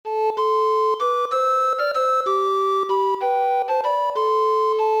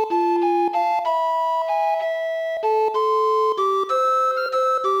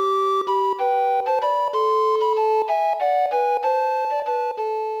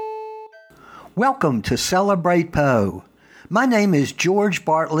Welcome to Celebrate Poe. My name is George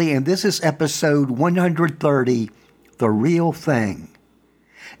Bartley, and this is episode 130, The Real Thing.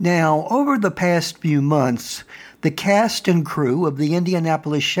 Now, over the past few months, the cast and crew of the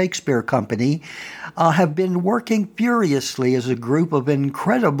Indianapolis Shakespeare Company have been working furiously as a group of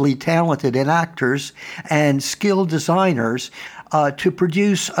incredibly talented actors and skilled designers to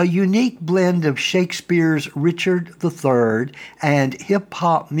produce a unique blend of Shakespeare's Richard III and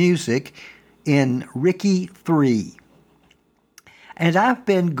hip-hop music in Ricky III. And I've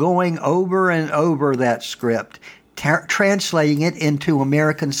been going over and over that script, translating it into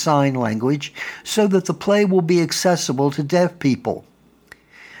American Sign Language so that the play will be accessible to deaf people.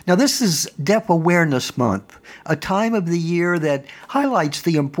 Now, this is Deaf Awareness Month, a time of the year that highlights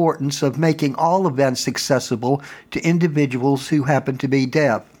the importance of making all events accessible to individuals who happen to be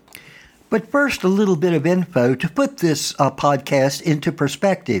deaf. But first, a little bit of info to put this podcast into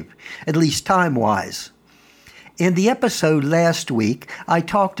perspective, at least time-wise. In the episode last week, I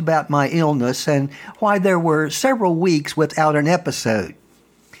talked about my illness and why there were several weeks without an episode.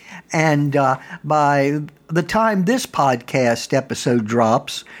 And by the time this podcast episode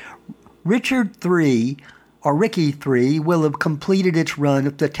drops, Richard III, or Ricky III, will have completed its run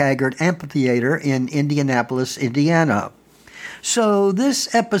at the Taggart Amphitheater in Indianapolis, Indiana. So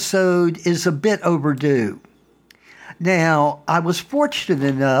this episode is a bit overdue. Now, I was fortunate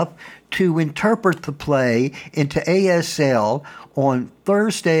enough to interpret the play into ASL on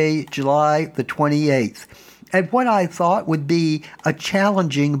Thursday, July the 28th, at what I thought would be a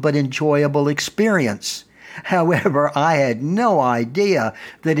challenging but enjoyable experience. However, I had no idea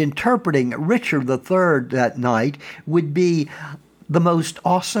that interpreting Richard III that night would be the most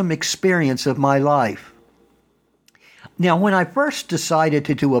awesome experience of my life. Now, when I first decided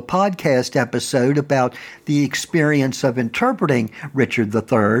to do a podcast episode about the experience of interpreting Richard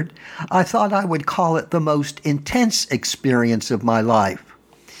III, I thought I would call it the most intense experience of my life.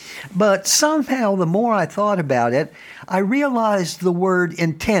 But somehow, the more I thought about it, I realized the word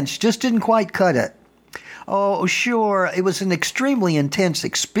intense just didn't quite cut it. Oh, sure, it was an extremely intense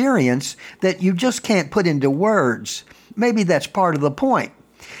experience that you just can't put into words. Maybe that's part of the point.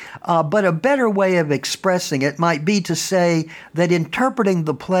 But a better way of expressing it might be to say that interpreting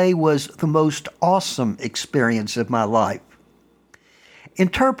the play was the most awesome experience of my life.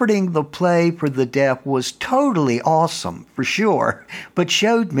 Interpreting the play for the deaf was totally awesome, for sure, but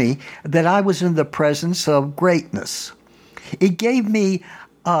showed me that I was in the presence of greatness. It gave me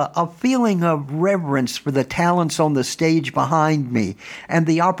a feeling of reverence for the talents on the stage behind me and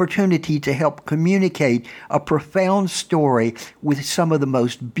the opportunity to help communicate a profound story with some of the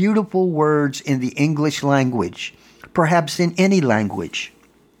most beautiful words in the English language, perhaps in any language.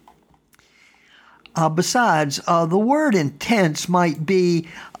 Besides, the word intense might be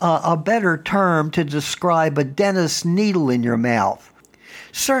a better term to describe a dentist's needle in your mouth.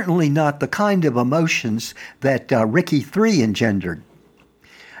 Certainly not the kind of emotions that Ricky III engendered.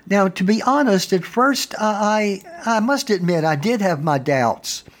 Now, to be honest, at first, I must admit I did have my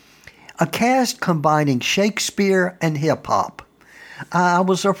doubts. A cast combining Shakespeare and hip-hop. I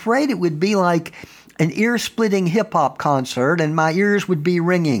was afraid it would be like an ear-splitting hip-hop concert and my ears would be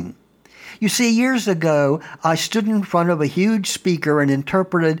ringing. You see, years ago, I stood in front of a huge speaker and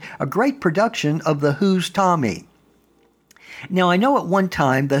interpreted a great production of The Who's Tommy. Now, I know at one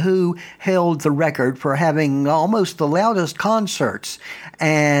time The Who held the record for having almost the loudest concerts,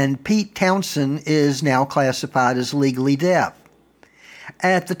 and Pete Townshend is now classified as legally deaf.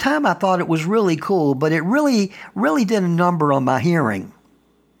 At the time, I thought it was really cool, but it really did a number on my hearing.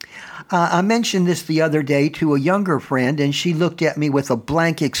 I mentioned this the other day to a younger friend, and she looked at me with a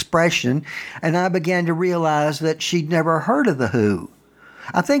blank expression, and I began to realize that she'd never heard of The Who.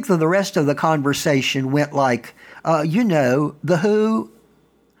 I think that the rest of the conversation went like, The Who?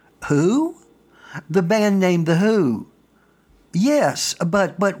 Who? The band named The Who. Yes,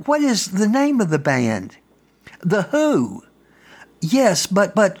 but what is the name of the band? The Who. Yes,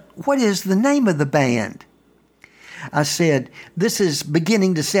 but what is the name of the band? I said, this is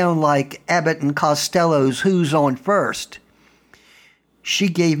beginning to sound like Abbott and Costello's Who's on First. She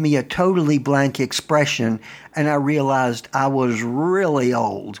gave me a totally blank expression, and I realized I was really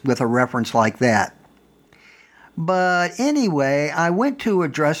old with a reference like that. But anyway, I went to a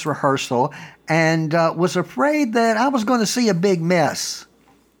dress rehearsal and was afraid that I was going to see a big mess.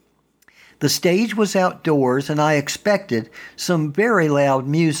 The stage was outdoors, and I expected some very loud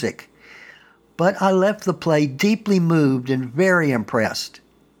music. But I left the play deeply moved and very impressed.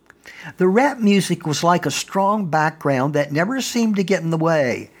 The rap music was like a strong background that never seemed to get in the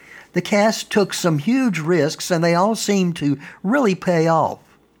way. The cast took some huge risks, and they all seemed to really pay off.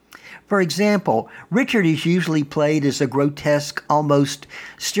 For example, Richard is usually played as a grotesque, almost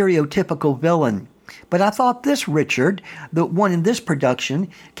stereotypical villain. But I thought this Richard, the one in this production,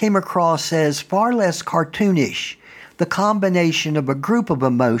 came across as far less cartoonish, the combination of a group of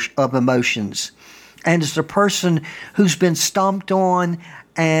emotions, and as a person who's been stomped on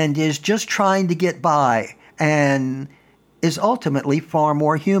and is just trying to get by and is ultimately far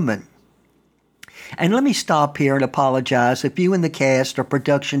more human. And let me stop here and apologize if you in the cast or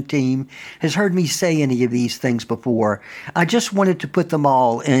production team has heard me say any of these things before. I just wanted to put them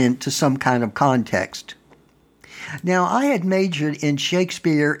all into some kind of context. Now, I had majored in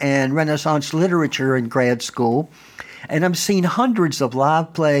Shakespeare and Renaissance literature in grad school, and I've seen hundreds of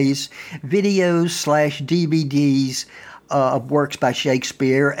live plays, videos/DVDs of works by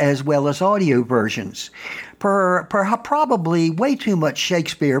Shakespeare, as well as audio versions. Probably way too much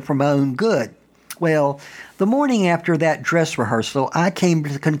Shakespeare for my own good. Well, the morning after that dress rehearsal, I came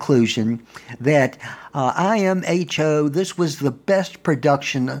to the conclusion that IMHO, this was the best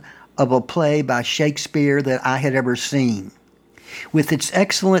production of a play by Shakespeare that I had ever seen. With its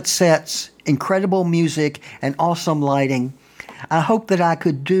excellent sets, incredible music, and awesome lighting, I hope that I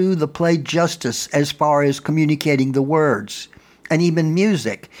could do the play justice as far as communicating the words and even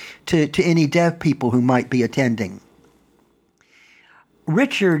music to any deaf people who might be attending.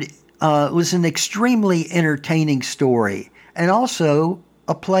 Richard was an extremely entertaining story and also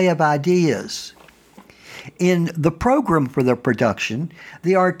a play of ideas. In the program for the production,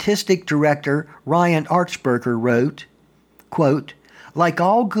 the artistic director Ryan Artsberger wrote, quote, "Like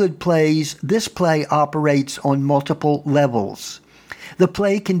all good plays, this play operates on multiple levels. The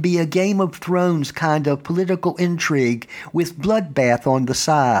play can be a Game of Thrones kind of political intrigue with bloodbath on the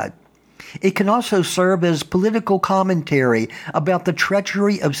side. It can also serve as political commentary about the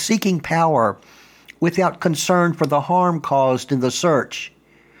treachery of seeking power without concern for the harm caused in the search.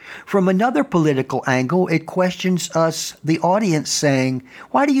 From another political angle, it questions us, the audience, saying,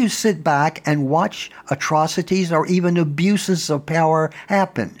 why do you sit back and watch atrocities or even abuses of power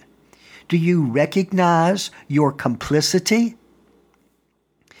happen? Do you recognize your complicity?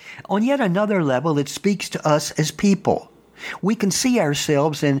 On yet another level, it speaks to us as people. We can see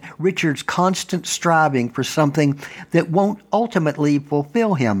ourselves in Richard's constant striving for something that won't ultimately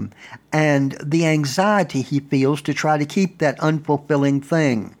fulfill him, and the anxiety he feels to try to keep that unfulfilling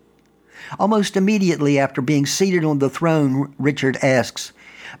thing. Almost immediately after being seated on the throne, Richard asks,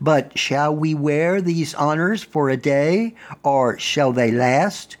 "But shall we wear these honors for a day, or shall they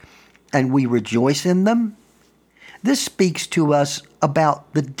last, and we rejoice in them?" This speaks to us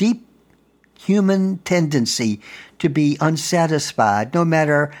about the deep human tendency to be unsatisfied no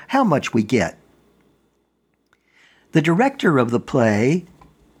matter how much we get. The director of the play,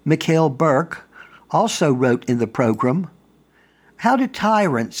 Mikhail Burke, also wrote in the program, "How do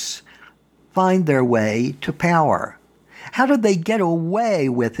tyrants find their way to power? How do they get away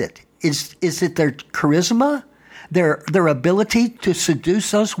with it? Is it their charisma? Their ability to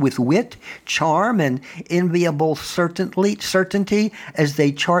seduce us with wit, charm, and enviable certainty as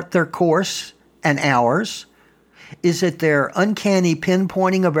they chart their course and ours? Is it their uncanny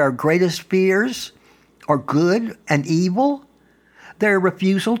pinpointing of our greatest fears, or good and evil? Their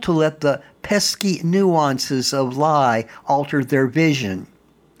refusal to let the pesky nuances of lie alter their vision?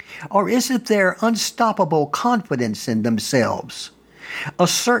 Or is it their unstoppable confidence in themselves? A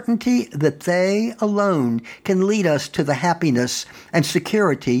certainty that they alone can lead us to the happiness and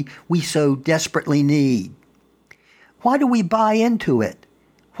security we so desperately need. Why do we buy into it?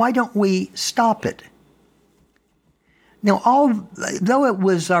 Why don't we stop it?" Now, although it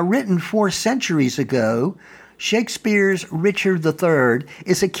was written 4 centuries ago, Shakespeare's Richard III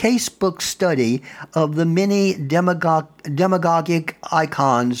is a casebook study of the many demagogic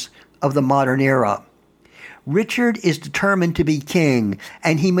icons of the modern era. Richard is determined to be king,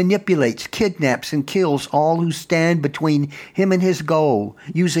 and he manipulates, kidnaps, and kills all who stand between him and his goal,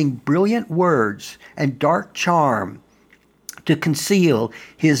 using brilliant words and dark charm to conceal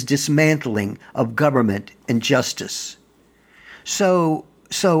his dismantling of government and justice. So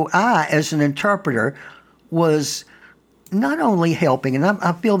I, as an interpreter, was not only helping, and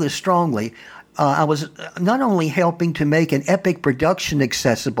I feel this strongly, I was not only helping to make an epic production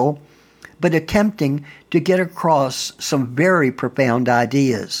accessible, but attempting to get across some very profound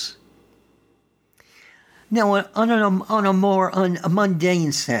ideas. Now, on a more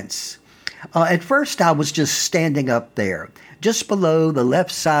mundane sense, at first I was just standing up there, just below the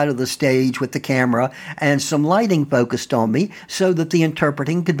left side of the stage with the camera and some lighting focused on me so that the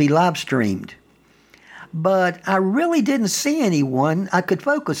interpreting could be live streamed. But I really didn't see anyone I could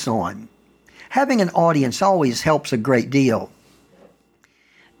focus on. Having an audience always helps a great deal.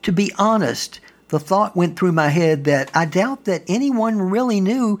 To be honest, the thought went through my head that I doubt that anyone really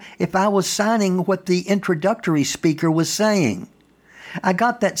knew if I was signing what the introductory speaker was saying. I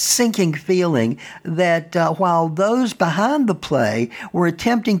got that sinking feeling that while those behind the play were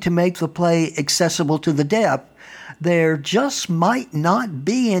attempting to make the play accessible to the deaf, there just might not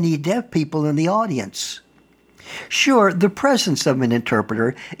be any deaf people in the audience. Sure, the presence of an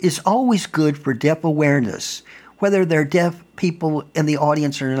interpreter is always good for deaf awareness, whether there are deaf people in the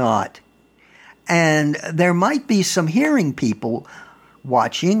audience or not. And there might be some hearing people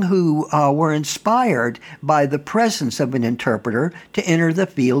watching who were inspired by the presence of an interpreter to enter the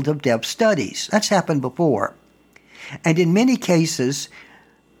field of deaf studies. That's happened before. And in many cases,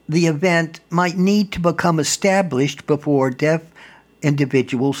 the event might need to become established before deaf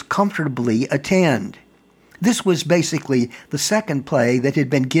individuals comfortably attend. This was basically the second play that had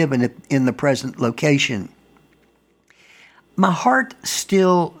been given in the present location. My heart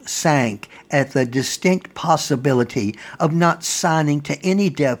still sank at the distinct possibility of not signing to any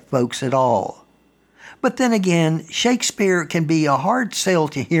deaf folks at all. But then again, Shakespeare can be a hard sell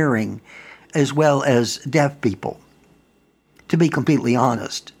to hearing as well as deaf people, to be completely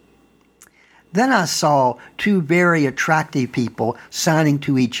honest. Then I saw two very attractive people signing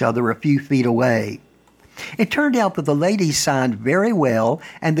to each other a few feet away. It turned out that the lady signed very well,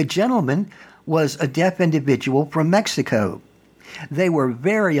 and the gentleman was a deaf individual from Mexico. They were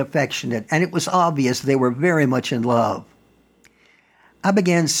very affectionate, and it was obvious they were very much in love. I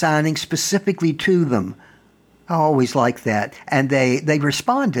began signing specifically to them. I always like that. And they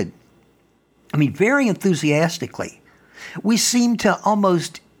responded. Very enthusiastically. We seemed to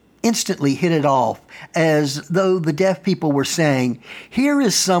almost instantly hit it off, as though the deaf people were saying, "Here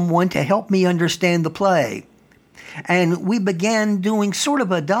is someone to help me understand the play." And we began doing sort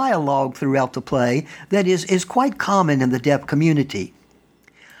of a dialogue throughout the play that is quite common in the deaf community.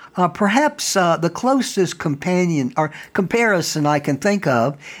 Perhaps the closest companion or comparison I can think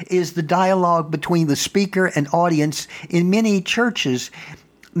of is the dialogue between the speaker and audience in many churches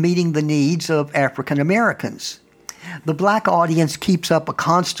meeting the needs of African Americans. The black audience keeps up a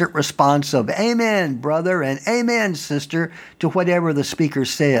constant response of "Amen, brother," and "Amen, sister," to whatever the speaker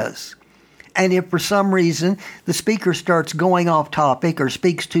says. And if for some reason the speaker starts going off topic or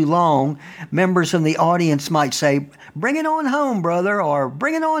speaks too long, members in the audience might say, "Bring it on home, brother," or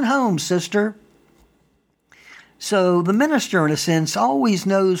 "Bring it on home, sister." So the minister, in a sense, always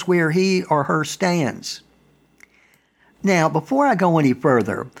knows where he or her stands. Now, before I go any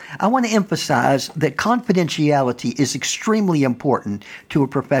further, I want to emphasize that confidentiality is extremely important to a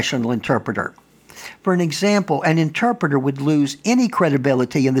professional interpreter. For an example, an interpreter would lose any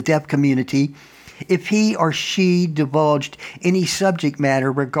credibility in the deaf community if he or she divulged any subject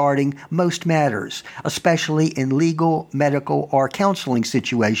matter regarding most matters, especially in legal, medical, or counseling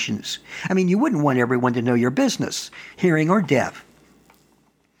situations. You wouldn't want everyone to know your business, hearing or deaf.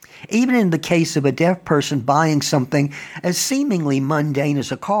 Even in the case of a deaf person buying something as seemingly mundane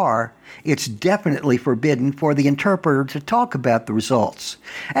as a car, it's definitely forbidden for the interpreter to talk about the results.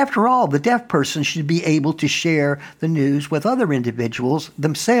 After all, the deaf person should be able to share the news with other individuals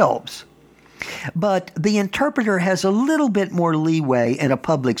themselves. But the interpreter has a little bit more leeway in a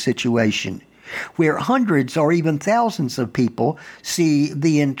public situation, where hundreds or even thousands of people see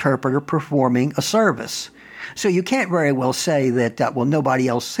the interpreter performing a service. So you can't very well say that, nobody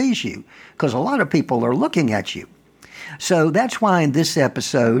else sees you, because a lot of people are looking at you. So that's why in this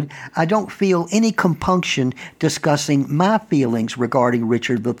episode, I don't feel any compunction discussing my feelings regarding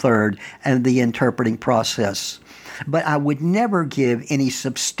Richard III and the interpreting process. But I would never give any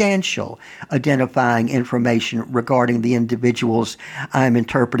substantial identifying information regarding the individuals I'm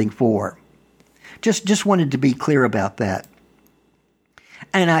interpreting for. Just wanted to be clear about that.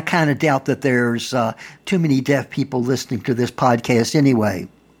 And I kind of doubt that there's too many deaf people listening to this podcast anyway.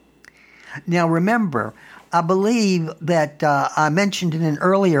 Now remember, I believe that I mentioned in an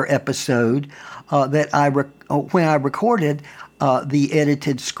earlier episode that when I recorded the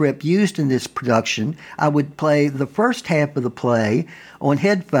edited script used in this production, I would play the first half of the play on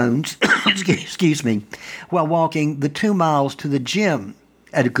headphones, excuse me, while walking the 2 miles to the gym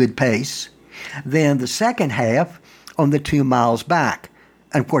at a good pace. Then the second half on the 2 miles back.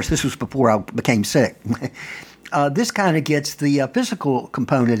 And of course, this was before I became sick. This kind of gets the physical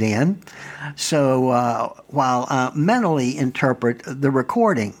component in. So while I mentally interpret the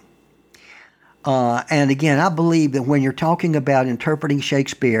recording. And again, I believe that when you're talking about interpreting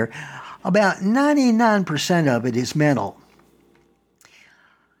Shakespeare, about 99% of it is mental.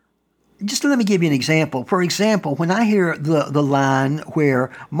 Just let me give you an example. For example, when I hear the line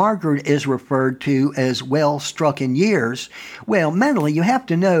where Margaret is referred to as well struck in years, well, mentally you have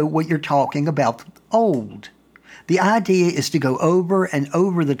to know what you're talking about old. The idea is to go over and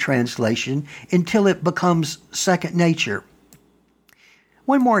over the translation until it becomes second nature.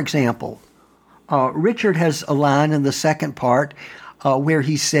 One more example. Richard has a line in the second part where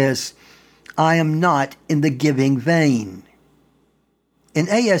he says, I am not in the giving vein. In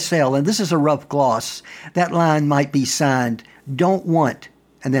ASL, and this is a rough gloss, that line might be signed, don't want,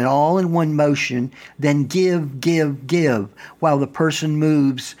 and then all in one motion, then give, give, give, while the person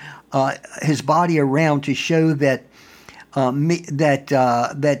moves his body around to show that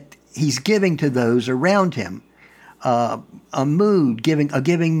that he's giving to those around him. A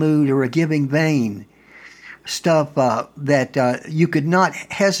giving mood or a giving vein. Stuff that you could not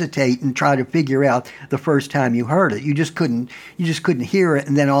hesitate and try to figure out the first time you heard it. You just couldn't hear it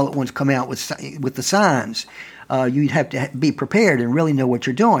and then all at once come out with the signs. You'd have to be prepared and really know what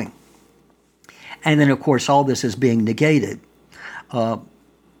you're doing. And then, of course, all this is being negated,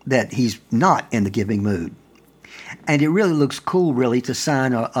 that he's not in the giving mood. And it really looks cool, really, to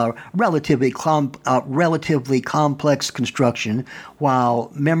sign a relatively complex construction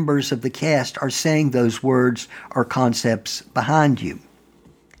while members of the cast are saying those words or concepts behind you.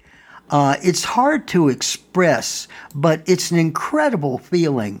 It's hard to express, but it's an incredible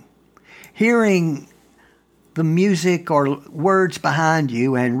feeling. Hearing the music or words behind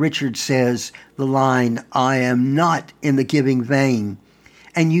you, and Richard says the line, I am not in the giving vein,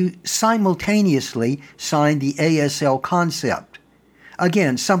 and you simultaneously sign the ASL concept.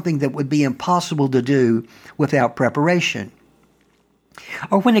 Again, something that would be impossible to do without preparation.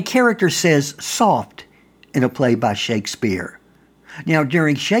 Or when a character says soft in a play by Shakespeare. Now,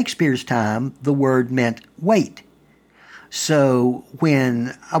 during Shakespeare's time, the word meant wait. So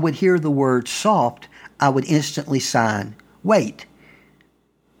when I would hear the word soft, I would instantly sign wait.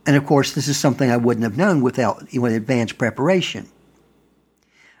 And of course, this is something I wouldn't have known without advanced preparation.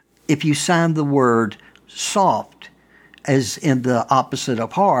 If you sign the word soft as in the opposite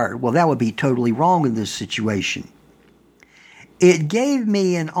of hard, well, that would be totally wrong in this situation. It gave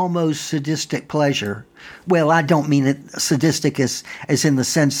me an almost sadistic pleasure. Well, I don't mean it sadistic as in the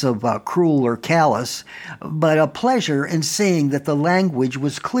sense of cruel or callous, but a pleasure in seeing that the language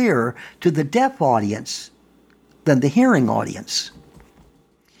was clearer to the deaf audience than the hearing audience.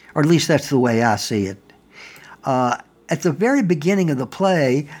 Or at least that's the way I see it. At the very beginning of the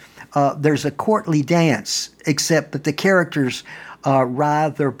play, there's a courtly dance, except that the characters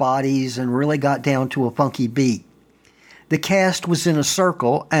writhed their bodies and really got down to a funky beat. The cast was in a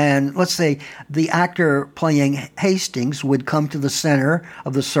circle, and let's say the actor playing Hastings would come to the center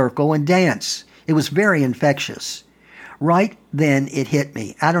of the circle and dance. It was very infectious. Right then it hit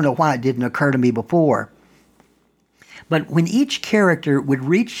me. I don't know why it didn't occur to me before. But when each character would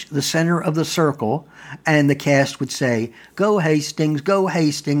reach the center of the circle and the cast would say, go Hastings,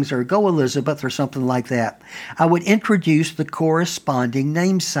 or go Elizabeth, or something like that, I would introduce the corresponding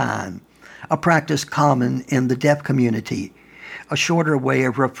name sign, a practice common in the deaf community, a shorter way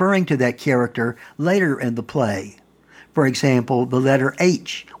of referring to that character later in the play. For example, the letter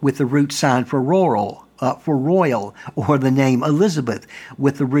H with the root sign for royal, or the name Elizabeth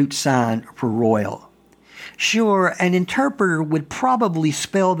with the root sign for royal. Sure, an interpreter would probably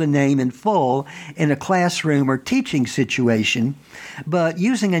spell the name in full in a classroom or teaching situation, but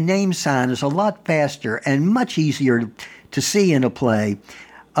using a name sign is a lot faster and much easier to see in a play.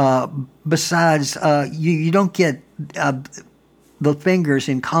 Besides, you don't get the fingers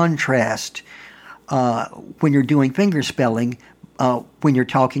in contrast when you're doing finger spelling when you're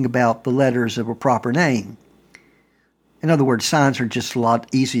talking about the letters of a proper name. In other words, signs are just a lot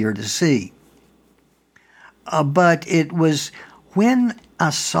easier to see. But it was when I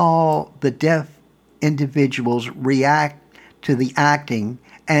saw the deaf individuals react to the acting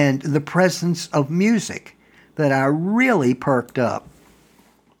and the presence of music that I really perked up.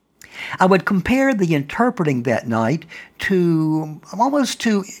 I would compare the interpreting that night to almost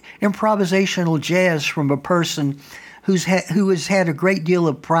to improvisational jazz from a person who has had a great deal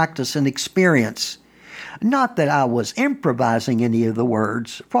of practice and experience. Not that I was improvising any of the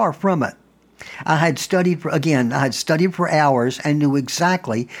words, far from it. I had studied for hours and knew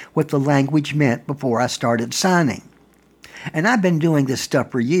exactly what the language meant before I started signing. And I've been doing this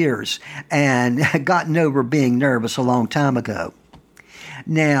stuff for years and gotten over being nervous a long time ago.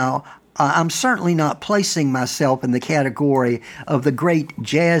 Now, I'm certainly not placing myself in the category of the great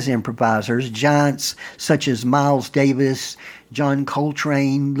jazz improvisers, giants such as Miles Davis, John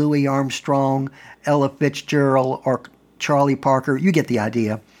Coltrane, Louis Armstrong, Ella Fitzgerald, or Charlie Parker. You get the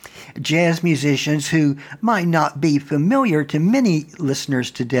idea. jazz musicians who might not be familiar to many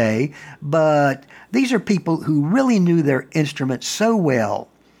listeners today, but these are people who really knew their instrument so well,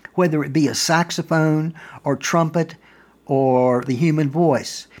 whether it be a saxophone or trumpet or the human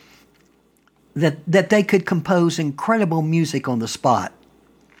voice, that they could compose incredible music on the spot.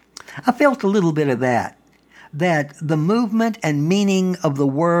 I felt a little bit of that the movement and meaning of the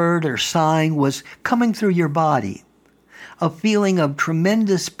word or sign was coming through your body, a feeling of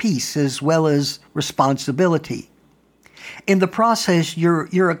tremendous peace as well as responsibility. In the process,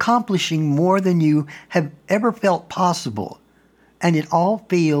 you're accomplishing more than you have ever felt possible, and it all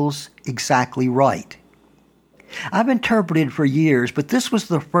feels exactly right. I've interpreted for years, but this was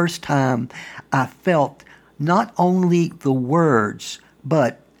the first time I felt not only the words,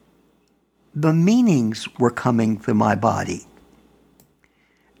 but the meanings were coming through my body.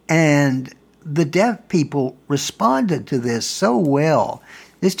 And the deaf people responded to this so well.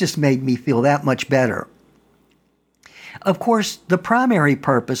 This just made me feel that much better. Of course, the primary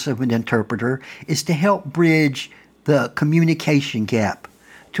purpose of an interpreter is to help bridge the communication gap,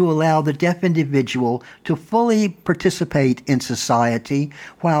 to allow the deaf individual to fully participate in society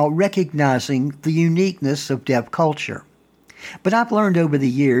while recognizing the uniqueness of deaf culture. But I've learned over the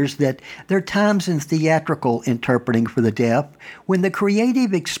years that there are times in theatrical interpreting for the deaf when the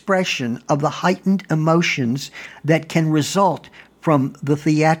creative expression of the heightened emotions that can result from the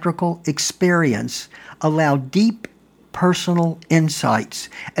theatrical experience allow deep personal insights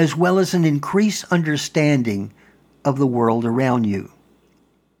as well as an increased understanding of the world around you.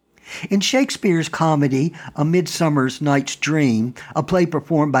 In Shakespeare's comedy, A Midsummer Night's Dream, a play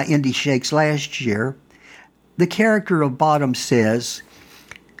performed by Indy Shakes last year, the character of Bottom says,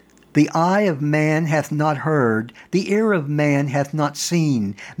 "The eye of man hath not heard, the ear of man hath not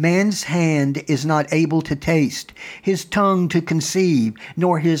seen, man's hand is not able to taste, his tongue to conceive,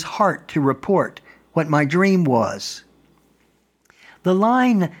 nor his heart to report what my dream was." The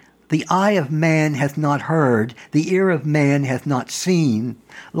line, "The eye of man hath not heard, the ear of man hath not seen,"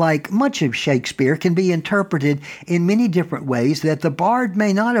 like much of Shakespeare, can be interpreted in many different ways that the bard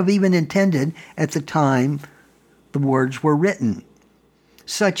may not have even intended at the time the words were written,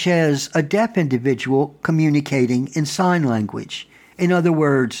 such as a deaf individual communicating in sign language. In other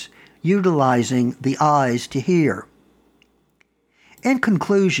words, utilizing the eyes to hear. In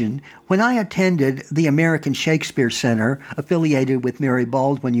conclusion, when I attended the American Shakespeare Center, affiliated with Mary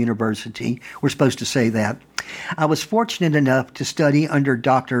Baldwin University, we're supposed to say that, I was fortunate enough to study under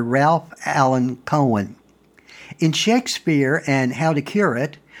Dr. Ralph Allen Cohen. In Shakespeare and How to Cure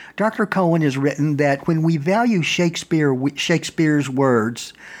It, Dr. Cohen has written that when we value Shakespeare's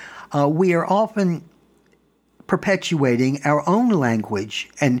words, we are often perpetuating our own language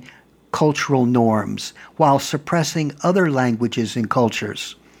and cultural norms while suppressing other languages and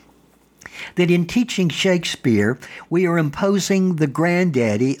cultures. That in teaching Shakespeare, we are imposing the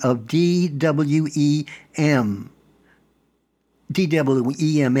granddaddy of DWEMS,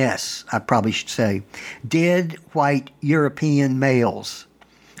 I probably should say, dead white European males,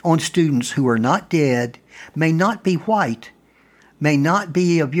 on students who are not dead, may not be white, may not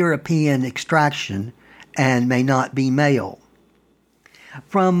be of European extraction, and may not be male.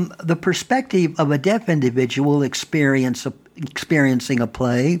 From the perspective of a deaf individual experiencing a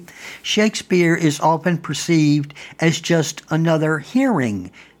play, Shakespeare is often perceived as just another hearing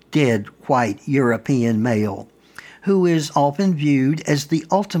dead white European male, who is often viewed as the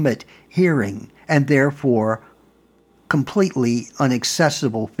ultimate hearing and therefore completely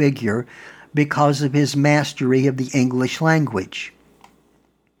inaccessible figure because of his mastery of the English language.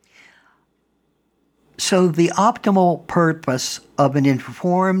 So the optimal purpose of an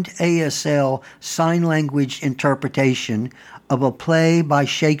informed ASL sign language interpretation of a play by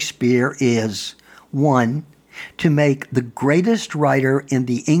Shakespeare is 1. To make the greatest writer in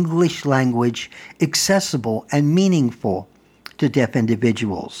the English language accessible and meaningful to deaf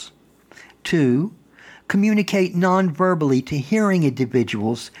individuals. 2. Communicate non-verbally to hearing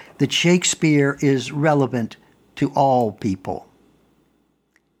individuals that Shakespeare is relevant to all people.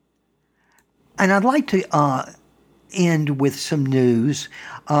 And I'd like to end with some news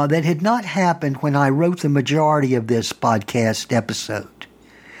that had not happened when I wrote the majority of this podcast episode.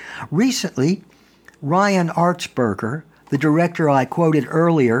 Recently, Ryan Artsberger, the director I quoted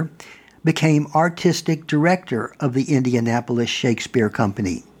earlier, became artistic director of the Indianapolis Shakespeare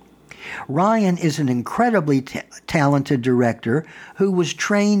Company. Ryan is an incredibly talented director who was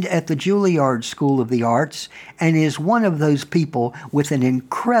trained at the Juilliard School of the Arts and is one of those people with an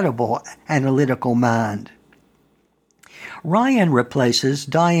incredible analytical mind. Ryan replaces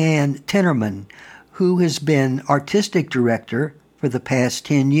Diane Tinnerman, who has been artistic director for the past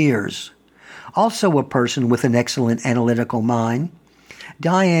 10 years. Also a person with an excellent analytical mind,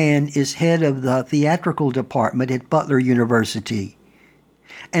 Diane is head of the theatrical department at Butler University.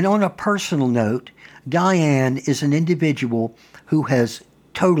 And on a personal note, Diane is an individual who has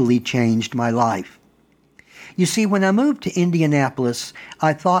totally changed my life. You see, when I moved to Indianapolis,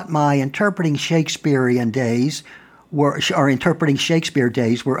 I thought my interpreting Shakespeare days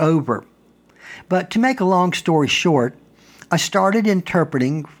were over. But to make a long story short, I started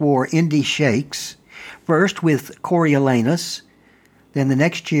interpreting for Indy Shakes, first with Coriolanus, then the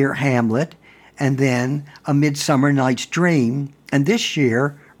next year Hamlet, and then A Midsummer Night's Dream, and this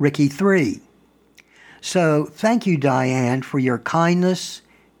year Rickie III. So thank you, Diane, for your kindness,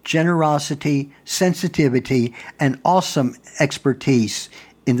 generosity, sensitivity, and awesome expertise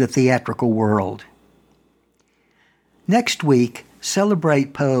in the theatrical world. Next week,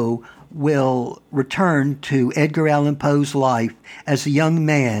 Celebrate Poe will return to Edgar Allan Poe's life as a young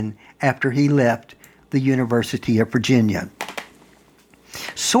man after he left the University of Virginia.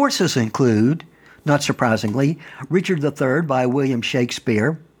 Sources include, not surprisingly, Richard III by William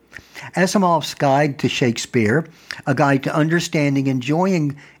Shakespeare, Asimov's Guide to Shakespeare, A Guide to Understanding,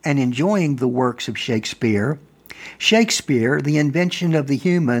 Enjoying the Works of Shakespeare, Shakespeare, The Invention of the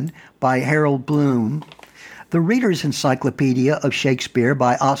Human by Harold Bloom, The Reader's Encyclopedia of Shakespeare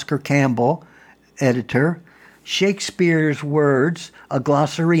by Oscar Campbell, editor, Shakespeare's Words, A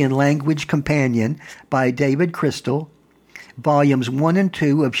Glossary and Language Companion by David Crystal, Volumes 1 and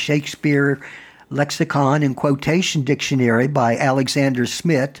 2 of Shakespeare Lexicon and Quotation Dictionary by Alexander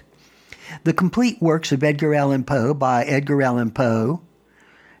Smith, The Complete Works of Edgar Allan Poe by Edgar Allan Poe,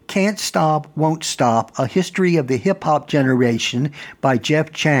 Can't Stop, Won't Stop, A History of the Hip-Hop Generation by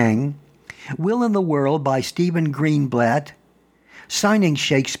Jeff Chang, Will in the World by Stephen Greenblatt, Signing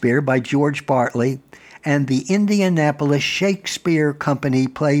Shakespeare by George Bartley, and the Indianapolis Shakespeare Company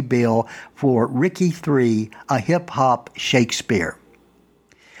playbill for Rickie III, A Hip-Hop Shakespeare.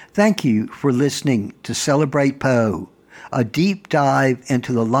 Thank you for listening to Celebrate Poe, a deep dive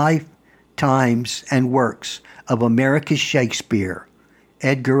into the life, times, and works of America's Shakespeare,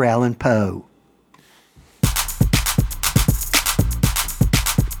 Edgar Allan Poe.